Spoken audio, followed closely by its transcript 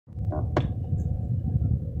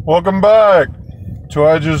Welcome back to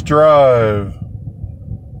I Just Drive,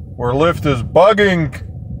 where Lyft is bugging.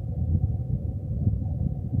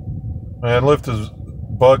 Man, Lyft is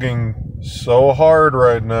bugging so hard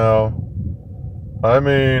right now. I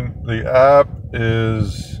mean, the app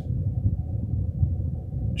is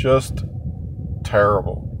just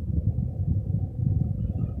terrible.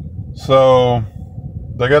 So,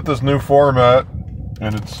 they got this new format,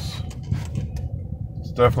 and it's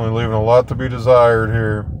definitely leaving a lot to be desired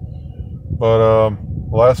here. But the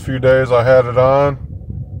last few days I had it on,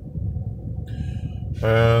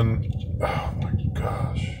 and oh my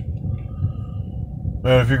gosh,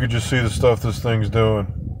 man, if you could just see the stuff this thing's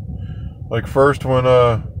doing. Like, first when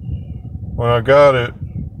I got it,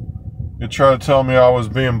 it tried to tell me I was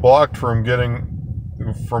being blocked from driving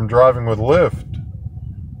with Lyft,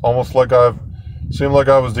 almost like seemed like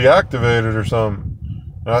I was deactivated or something.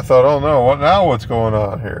 And I thought, oh no, what's going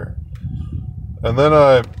on here? And then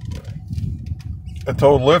I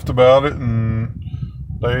told Lyft about it, and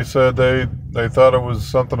they said they thought it was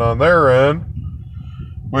something on their end,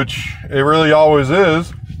 which it really always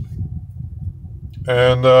is.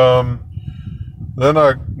 And then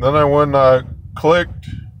I went and I clicked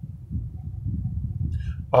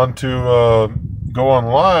onto go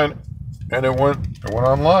online, and it went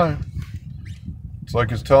online. It's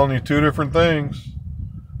like it's telling you two different things.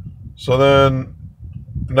 So then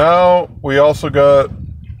now I also got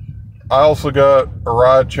a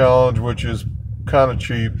ride challenge, which is kind of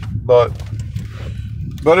cheap, but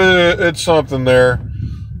it's something there,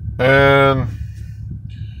 and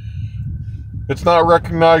it's not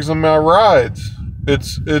recognizing my rides.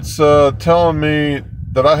 It's telling me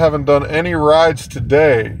that I haven't done any rides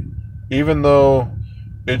today, even though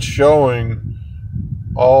it's showing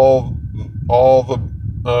all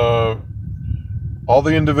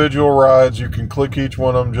the individual rides. You can click each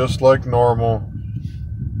one of them just like normal,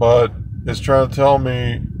 but it's trying to tell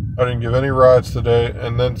me I didn't give any rides today.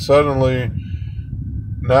 And then suddenly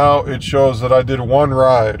now it shows that I did one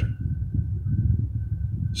ride.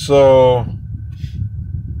 So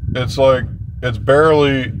it's like it's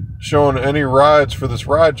barely showing any rides for this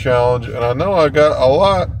ride challenge, and I know I got a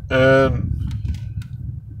lot, and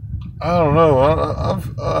I don't know.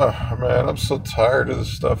 Man, I'm so tired of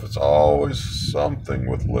this stuff. It's always something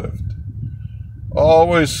with Lyft.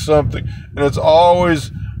 Always something. And it's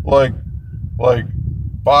always like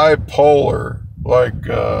bipolar, like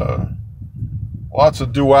lots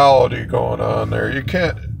of duality going on there. You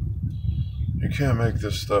can't make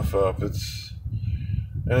this stuff up. It's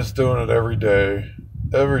doing it every day.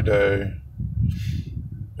 Every day.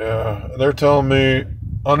 Yeah. And they're telling me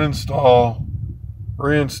uninstall,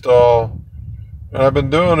 reinstall, and I've been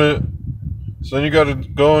doing it. So then you got to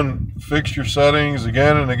go and fix your settings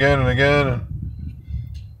again and again and again, and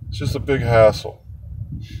it's just a big hassle.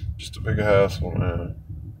 Just a big hassle, man.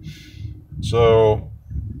 So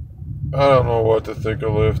I don't know what to think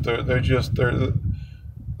of Lyft.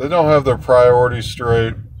 They don't have their priorities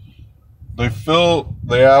straight. They fill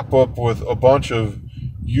the app up with a bunch of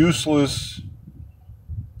useless,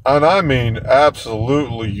 and I mean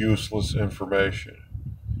absolutely useless, information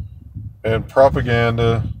and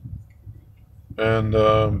propaganda, and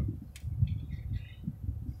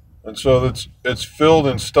so it's filled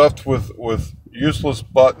and stuffed with useless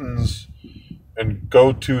buttons and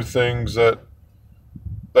go-to things that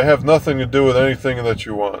they have nothing to do with anything that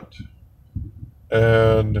you want,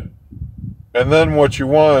 and then what you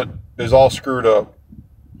want is all screwed up.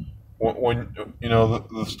 When you know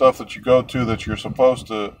the stuff that you go to that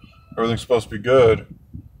everything's supposed to be good.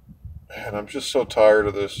 Man, I'm just so tired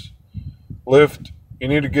of this. Lyft, you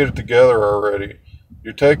need to get it together already.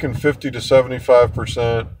 You're taking 50 to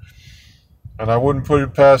 75%, and I wouldn't put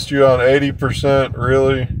it past you on 80%,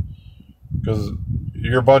 really, because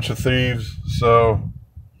you're a bunch of thieves. So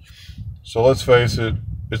let's face it,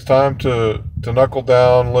 it's time to knuckle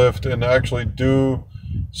down, Lyft, and actually do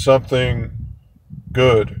something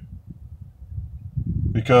good,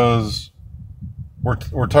 because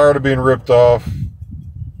we're tired of being ripped off.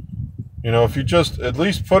 You know, if you just at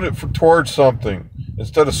least put it towards something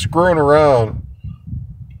instead of screwing around.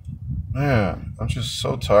 Man, I'm just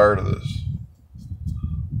so tired of this.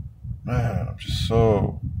 Man, I'm just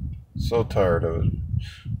so tired of it.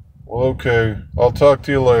 Well, okay, I'll talk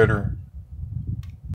to you later.